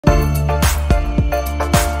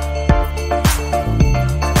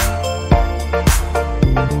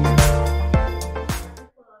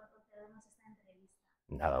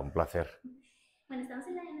Nada, un placer. Bueno, estamos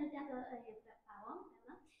en el teatro Pavón,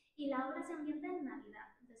 ¿verdad? Y la obra se ambienta en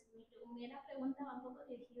Navidad. Entonces, mi primera pregunta va un poco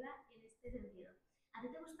dirigida en este sentido. ¿A ti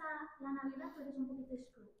te gusta la Navidad o eres un poquito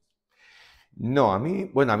Scrooge? No,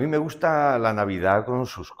 bueno, a mí me gusta la Navidad con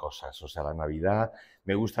sus cosas. O sea, la Navidad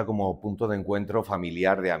me gusta como punto de encuentro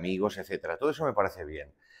familiar, de amigos, etcétera. Todo eso me parece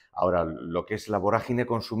bien. Ahora, lo que es la vorágine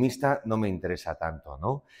consumista no me interesa tanto,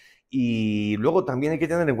 ¿no? Y luego también hay que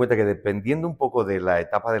tener en cuenta que dependiendo un poco de la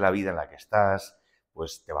etapa de la vida en la que estás,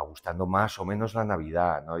 pues te va gustando más o menos la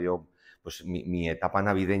Navidad, ¿no? Pues mi etapa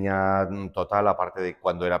navideña total, aparte de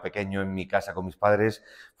cuando era pequeño en mi casa con mis padres,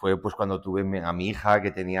 fue pues cuando tuve a mi hija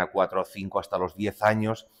que tenía 4 o 5 hasta los 10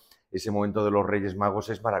 años. Ese momento de los Reyes Magos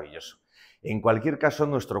es maravilloso. En cualquier caso,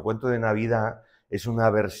 nuestro cuento de Navidad es una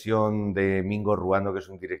versión de Mingo Ruano, que es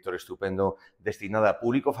un director estupendo, destinada a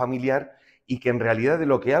público familiar y que en realidad de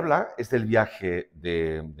lo que habla es del viaje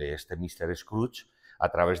de este Mr. Scrooge a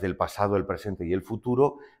través del pasado, el presente y el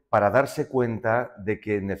futuro para darse cuenta de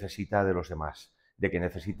que necesita de los demás, de que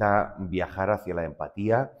necesita viajar hacia la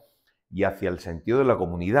empatía y hacia el sentido de la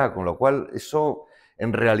comunidad, con lo cual eso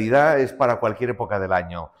en realidad es para cualquier época del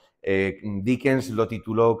año. Dickens lo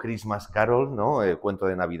tituló Christmas Carol, ¿no? Cuento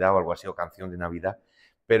de Navidad o algo así, o canción de Navidad,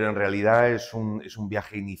 pero en realidad es un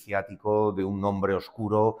viaje iniciático de un hombre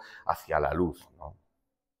oscuro hacia la luz, ¿no?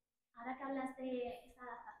 Ahora que hablas de esta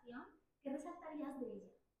adaptación, ¿qué resaltarías de ella?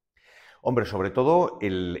 Hombre, sobre todo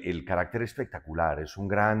el carácter espectacular. Es un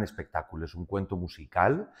gran espectáculo, es un cuento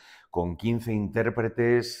musical con 15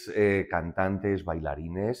 intérpretes, cantantes,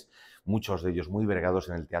 bailarines, muchos de ellos muy vergados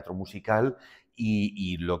en el teatro musical.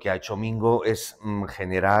 Y lo que ha hecho Mingo es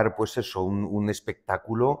generar, pues eso, un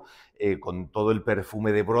espectáculo con todo el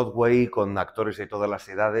perfume de Broadway, con actores de todas las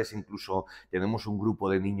edades, incluso tenemos un grupo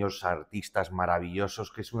de niños artistas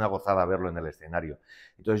maravillosos que es una gozada verlo en el escenario.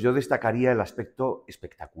 Entonces yo destacaría el aspecto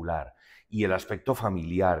espectacular y el aspecto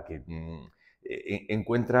familiar, que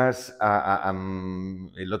encuentras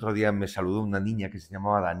el otro día me saludó una niña que se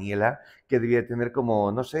llamaba Daniela, que debía tener como,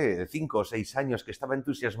 no sé, 5 o 6 años, que estaba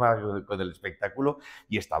entusiasmada con el espectáculo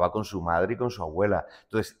y estaba con su madre y con su abuela.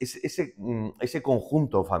 Entonces, ese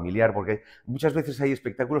conjunto familiar, porque muchas veces hay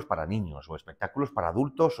espectáculos para niños o espectáculos para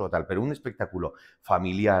adultos o tal, pero un espectáculo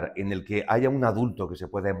familiar en el que haya un adulto que se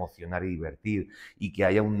pueda emocionar y divertir y que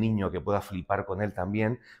haya un niño que pueda flipar con él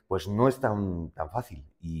también, pues no es tan fácil.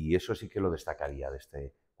 Y eso sí que lo destacaría de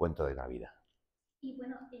este cuento de Navidad. Y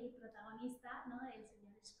bueno, el protagonista, ¿no? El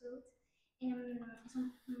señor Scrooge, es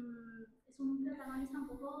un protagonista un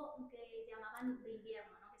poco que llamaban de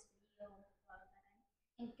invierno, ¿no? Que es frío, suave,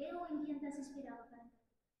 tal. ¿En qué o en quién te has inspirado para interpretar?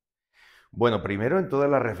 Bueno, primero en todas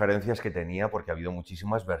las referencias que tenía, porque ha habido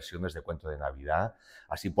muchísimas versiones de Cuento de Navidad.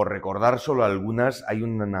 Así por recordar solo algunas, hay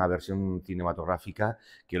una versión cinematográfica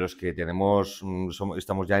que los que tenemos,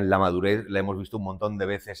 estamos ya en la madurez, la hemos visto un montón de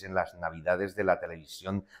veces en las Navidades de la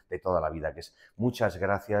televisión de toda la vida, que es Muchas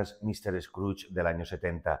gracias, Mr. Scrooge del año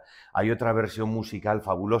 70. Hay otra versión musical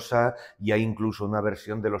fabulosa y hay incluso una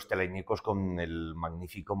versión de los teleñecos con el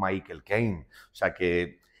magnífico Michael Caine. O sea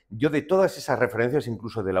que yo de todas esas referencias,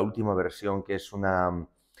 incluso de la última versión, que es una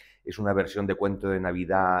versión de cuento de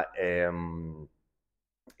Navidad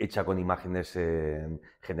hecha con imágenes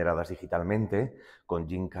generadas digitalmente, con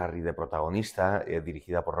Jim Carrey de protagonista,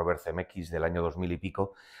 dirigida por Robert Zemeckis del año 2000 y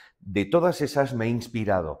pico, de todas esas me he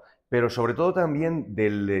inspirado, pero sobre todo también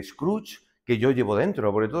del Scrooge que yo llevo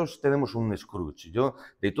dentro, porque todos tenemos un Scrooge. Yo,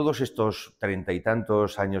 de todos estos 30 y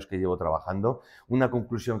tantos años que llevo trabajando, una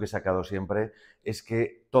conclusión que he sacado siempre es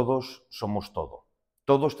que todos somos todo.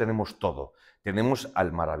 Todos tenemos todo. Tenemos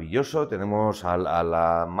al maravilloso, tenemos a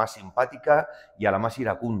la más simpática y a la más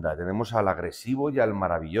iracunda. Tenemos al agresivo y al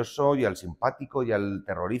maravilloso y al simpático y al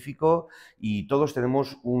terrorífico y todos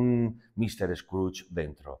tenemos un Mr. Scrooge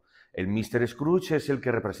dentro. El Mr. Scrooge es el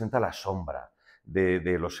que representa la sombra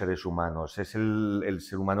de los seres humanos. Es el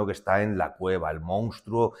ser humano que está en la cueva, el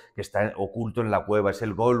monstruo que está oculto en la cueva. Es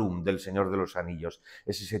el Gollum del Señor de los Anillos.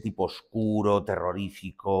 Es ese tipo oscuro,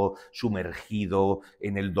 terrorífico, sumergido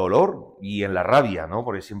en el dolor y en la rabia, ¿no?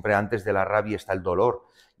 Porque siempre antes de la rabia está el dolor.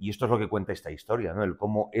 Y esto es lo que cuenta esta historia, ¿no? El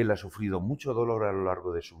cómo él ha sufrido mucho dolor a lo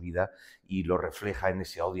largo de su vida y lo refleja en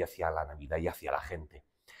ese odio hacia la Navidad y hacia la gente.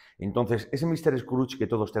 Entonces, ese Mr. Scrooge que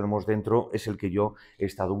todos tenemos dentro es el que yo he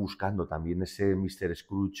estado buscando también, ese Mr.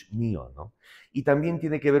 Scrooge mío, ¿no? Y también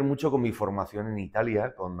tiene que ver mucho con mi formación en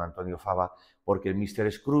Italia, con Antonio Fava, porque el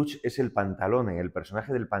Mr. Scrooge es el Pantalone, el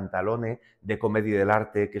personaje del Pantalone de Comedia del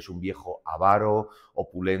Arte, que es un viejo avaro,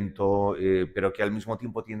 opulento, pero que al mismo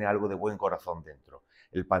tiempo tiene algo de buen corazón dentro.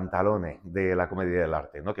 El Pantalone de la Comedia del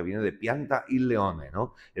Arte, ¿no? Que viene de Pianta y Leone,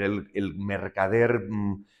 ¿no? El mercader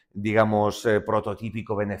digamos,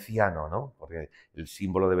 prototípico veneciano, ¿no? Porque el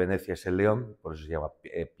símbolo de Venecia es el león, por eso se llama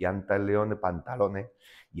pianta el león, pantalone,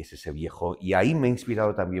 y es ese viejo. Y ahí me he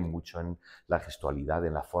inspirado también mucho en la gestualidad,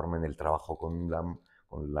 en la forma, en el trabajo con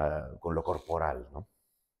lo corporal, ¿no?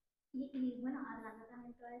 Bueno, hablando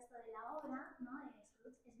también todo esto de la obra, ¿no?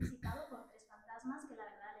 Scrooge es visitado por tres fantasmas que la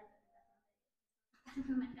verdad la interpretación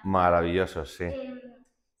de me encanta. Maravilloso, sí.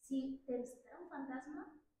 Si te visitara un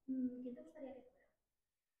fantasma, ¿quién te gustaría que fuera?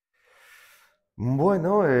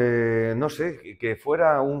 Bueno, no sé, que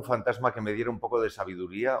fuera un fantasma que me diera un poco de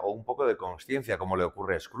sabiduría o un poco de consciencia, como le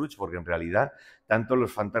ocurre a Scrooge, porque en realidad tanto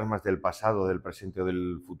los fantasmas del pasado, del presente o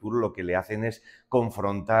del futuro lo que le hacen es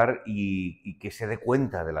confrontar y que se dé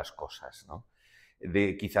cuenta de las cosas, ¿no?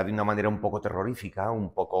 Quizá de una manera un poco terrorífica,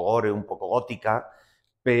 un poco gore, un poco gótica,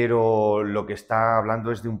 pero lo que está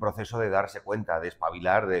hablando es de un proceso de darse cuenta, de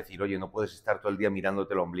espabilar, de decir, oye, no puedes estar todo el día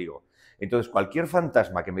mirándote el ombligo. Entonces, cualquier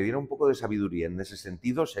fantasma que me diera un poco de sabiduría en ese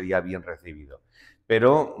sentido sería bien recibido.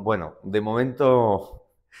 Pero, bueno, de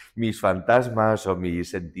momento mis fantasmas o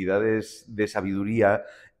mis entidades de sabiduría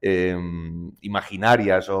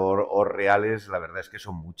imaginarias o reales, la verdad es que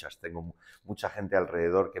son muchas. Tengo mucha gente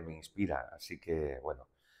alrededor que me inspira, así que, bueno,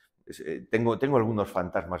 tengo algunos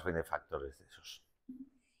fantasmas benefactores de esos.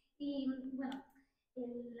 Y bueno,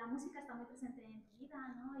 la música está muy presente en tu vida,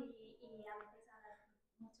 ¿no? Y a veces hablas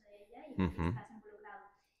mucho de ella y Ujú. estás involucrado.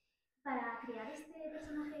 Para crear este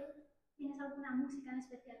personaje, ¿tienes alguna música en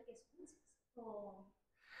especial que escuches? O...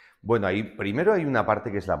 Bueno, ahí primero hay una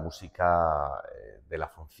parte que es la música de la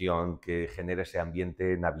función, que genera ese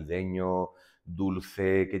ambiente navideño,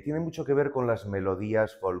 dulce, que tiene mucho que ver con las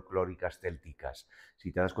melodías folclóricas célticas.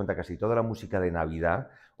 Si te das cuenta, casi toda la música de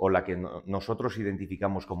Navidad, o la que nosotros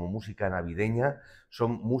identificamos como música navideña,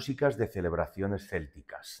 son músicas de celebraciones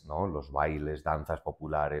célticas, ¿no? Los bailes, danzas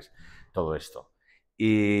populares, todo esto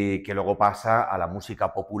y que luego pasa a la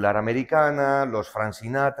música popular americana, los Frank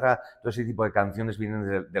Sinatra, todo ese tipo de canciones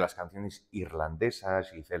vienen de las canciones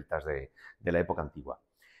irlandesas y celtas de la época antigua.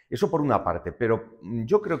 Eso por una parte, pero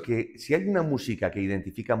yo creo que si hay una música que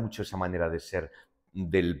identifica mucho esa manera de ser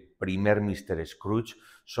del primer Mr. Scrooge,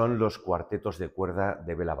 son los cuartetos de cuerda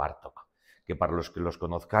de Bela Bartok, que para los que los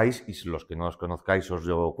conozcáis y los que no los conozcáis os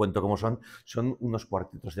lo cuento cómo son unos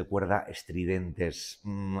cuartetos de cuerda estridentes,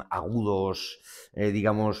 agudos,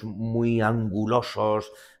 digamos, muy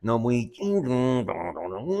angulosos, no muy...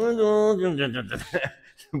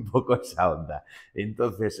 un poco esa onda.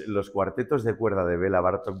 Entonces, los cuartetos de cuerda de Bela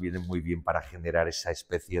Bartok vienen muy bien para generar esa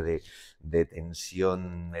especie de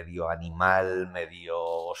tensión medio animal, medio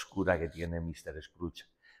oscura que tiene Mr. Scrooge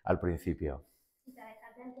al principio. Y para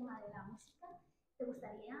dejarte el tema de la música, ¿te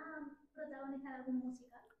gustaría protagonizar algún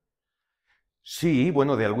musical? Sí,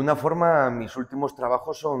 bueno, de alguna forma mis últimos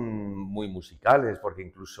trabajos son muy musicales, porque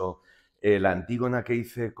incluso la Antígona que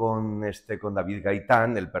hice con David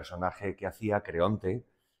Gaitán, el personaje que hacía, Creonte,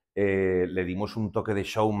 le dimos un toque de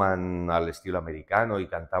showman al estilo americano y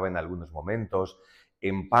cantaba en algunos momentos.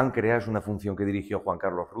 En Páncreas, una función que dirigió Juan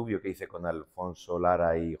Carlos Rubio, que hice con Alfonso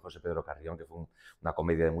Lara y José Pedro Carrión, que fue una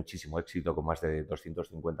comedia de muchísimo éxito, con más de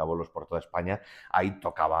 250 bolos por toda España, ahí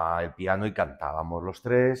tocaba el piano y cantábamos los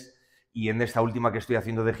tres. Y en esta última que estoy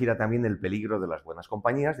haciendo de gira también, El peligro de las buenas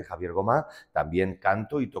compañías, de Javier Gomá, también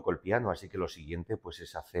canto y toco el piano, así que lo siguiente pues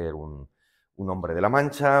es hacer un Hombre de la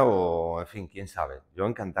Mancha o, en fin, quién sabe. Yo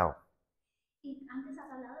encantado. Y antes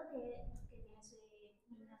has hablado que tienes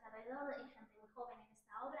niños alrededor, gente muy joven en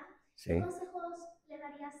esta obra. ¿Qué Sí. consejos le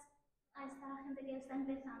darías a esta gente que está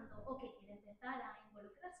empezando o que quiere empezar a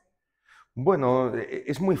involucrarse? Bueno,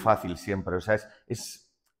 es muy fácil siempre, o sea,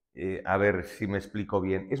 a ver si me explico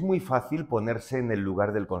bien, es muy fácil ponerse en el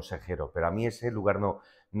lugar del consejero, pero a mí ese lugar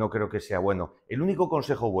no creo que sea bueno. El único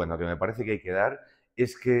consejo bueno que me parece que hay que dar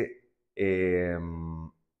es que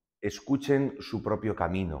escuchen su propio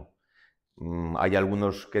camino. Hay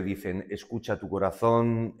algunos que dicen, escucha tu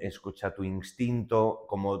corazón, escucha tu instinto,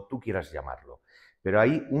 como tú quieras llamarlo. Pero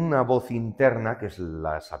hay una voz interna, que es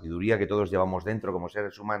la sabiduría que todos llevamos dentro como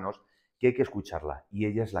seres humanos, que hay que escucharla y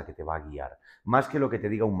ella es la que te va a guiar. Más que lo que te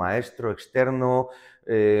diga un maestro externo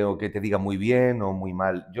o que te diga muy bien o muy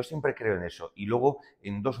mal. Yo siempre creo en eso. Y luego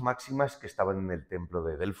en dos máximas que estaban en el templo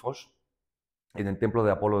de Delfos, en el templo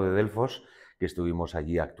de Apolo de Delfos, que estuvimos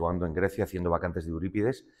allí actuando en Grecia haciendo vacantes de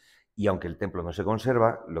Eurípides, y aunque el templo no se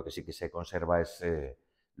conserva, lo que sí que se conserva es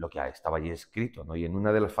lo que estaba allí escrito, ¿no? Y en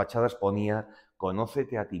una de las fachadas ponía,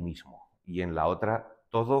 conócete a ti mismo, y en la otra,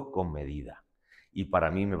 todo con medida. Y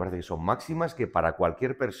para mí me parece que son máximas que para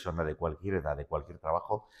cualquier persona de cualquier edad, de cualquier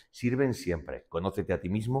trabajo, sirven siempre. Conócete a ti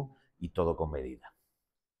mismo y todo con medida.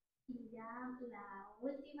 Y ya la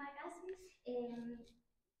última casi, eh,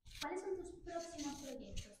 ¿Cuáles son tus próximos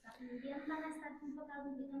proyectos? ¿También van a estar enfocados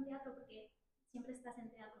un poquito en teatro? Porque siempre estás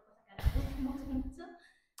en teatro, cosa que agradecemos mucho.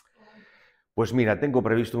 O... Pues mira, tengo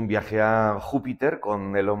previsto un viaje a Júpiter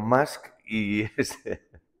con Elon Musk y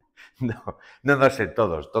no, no sé,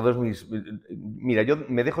 todos mis... Mira, yo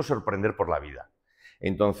me dejo sorprender por la vida.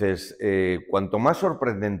 Entonces, cuanto más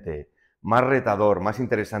sorprendente, más retador, más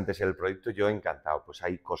interesante sea el proyecto, yo encantado. Pues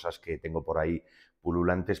hay cosas que tengo por ahí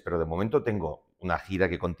pululantes, pero de momento tengo una gira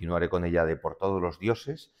que continuaré con ella de Por todos los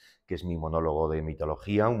dioses, que es mi monólogo de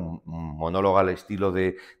mitología, un monólogo al estilo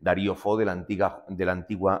de Darío Fo de la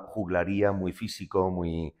antigua juglaría, muy físico,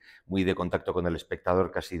 muy de contacto con el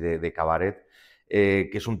espectador, casi de cabaret.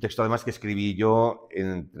 Que es un texto además que escribí yo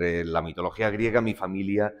entre la mitología griega, mi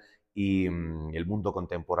familia y el mundo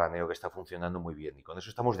contemporáneo, que está funcionando muy bien. Y con eso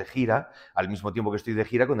estamos de gira, al mismo tiempo que estoy de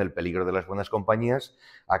gira con El peligro de las buenas compañías.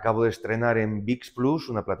 Acabo de estrenar en VIX Plus,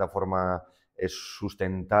 una plataforma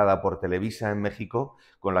sustentada por Televisa en México,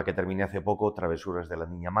 con la que terminé hace poco Travesuras de la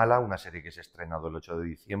Niña Mala, una serie que se ha estrenado el 8 de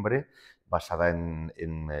diciembre, basada en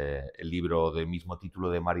el libro del mismo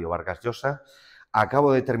título de Mario Vargas Llosa.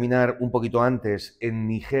 Acabo de terminar un poquito antes en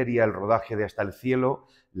Nigeria el rodaje de Hasta el cielo,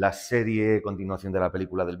 la serie continuación de la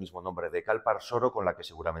película del mismo nombre de Kalpar Soro, con la que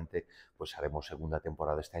seguramente pues haremos segunda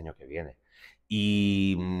temporada este año que viene.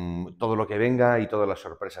 Y todo lo que venga y todas las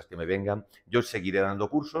sorpresas que me vengan, yo seguiré dando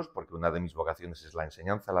cursos porque una de mis vocaciones es la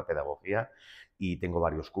enseñanza, la pedagogía, y tengo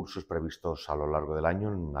varios cursos previstos a lo largo del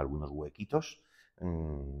año en algunos huequitos,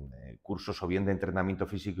 cursos o bien de entrenamiento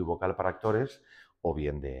físico y vocal para actores o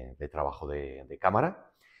bien de trabajo de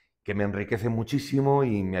cámara, que me enriquecen muchísimo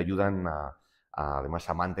y me ayudan además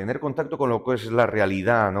a mantener contacto con lo que es la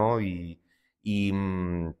realidad, ¿no? Y, y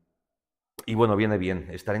bueno, viene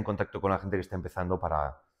bien estar en contacto con la gente que está empezando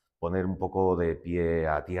para poner un poco de pie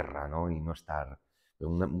a tierra, ¿no? Y no estar...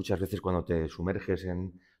 Muchas veces cuando te sumerges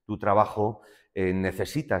en tu trabajo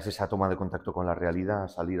necesitas esa toma de contacto con la realidad,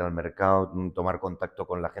 salir al mercado, tomar contacto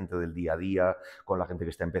con la gente del día a día, con la gente que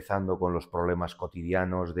está empezando, con los problemas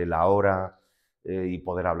cotidianos de la hora y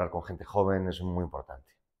poder hablar con gente joven es muy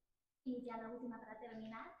importante. Y ya la última para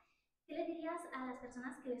terminar, ¿qué le dirías a las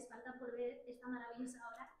personas que les falta por ver esta maravillosa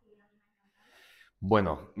obra que a mí me ha encantado?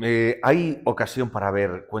 Bueno, hay ocasión para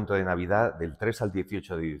ver Cuento de Navidad del 3 al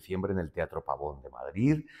 18 de diciembre en el Teatro Pavón de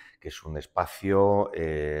Madrid, que es un espacio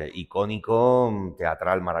icónico,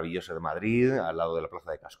 teatral maravilloso de Madrid, al lado de la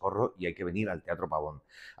Plaza de Cascorro, y hay que venir al Teatro Pavón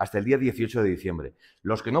hasta el día 18 de diciembre.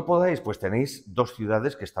 Los que no podáis, pues tenéis dos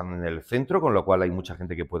ciudades que están en el centro, con lo cual hay mucha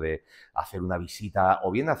gente que puede hacer una visita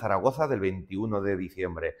o bien a Zaragoza del 21 de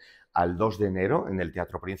diciembre al 2 de enero en el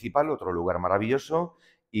Teatro Principal, otro lugar maravilloso,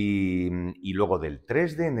 y luego del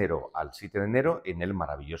 3 de enero al 7 de enero en el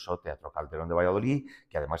maravilloso Teatro Calderón de Valladolid,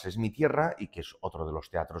 que además es mi tierra y que es otro de los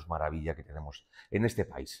teatros maravilla que tenemos en este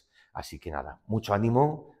país. Así que nada, mucho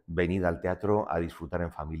ánimo, venid al teatro a disfrutar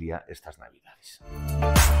en familia estas Navidades.